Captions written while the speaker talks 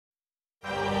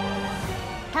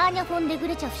ターニャ・フォン・デグ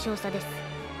レチャフ少佐です。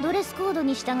ドレスコード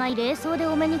に従い礼装で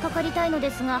お目にかかりたいの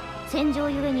ですが、戦場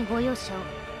ゆえにご容赦を。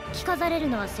着飾れる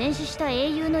のは戦死した英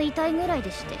雄の遺体ぐらいで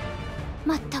して。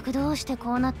まったくどうして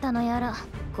こうなったのやら。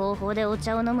後方でお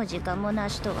茶を飲む時間もな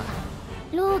しとは。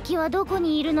ローキはどこ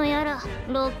にいるのやら。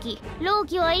ロー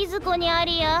キはいずこにあ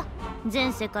りや。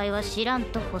全世界は知らん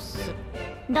と欲す。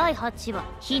第8話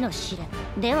火の試練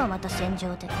ではまた戦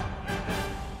場で。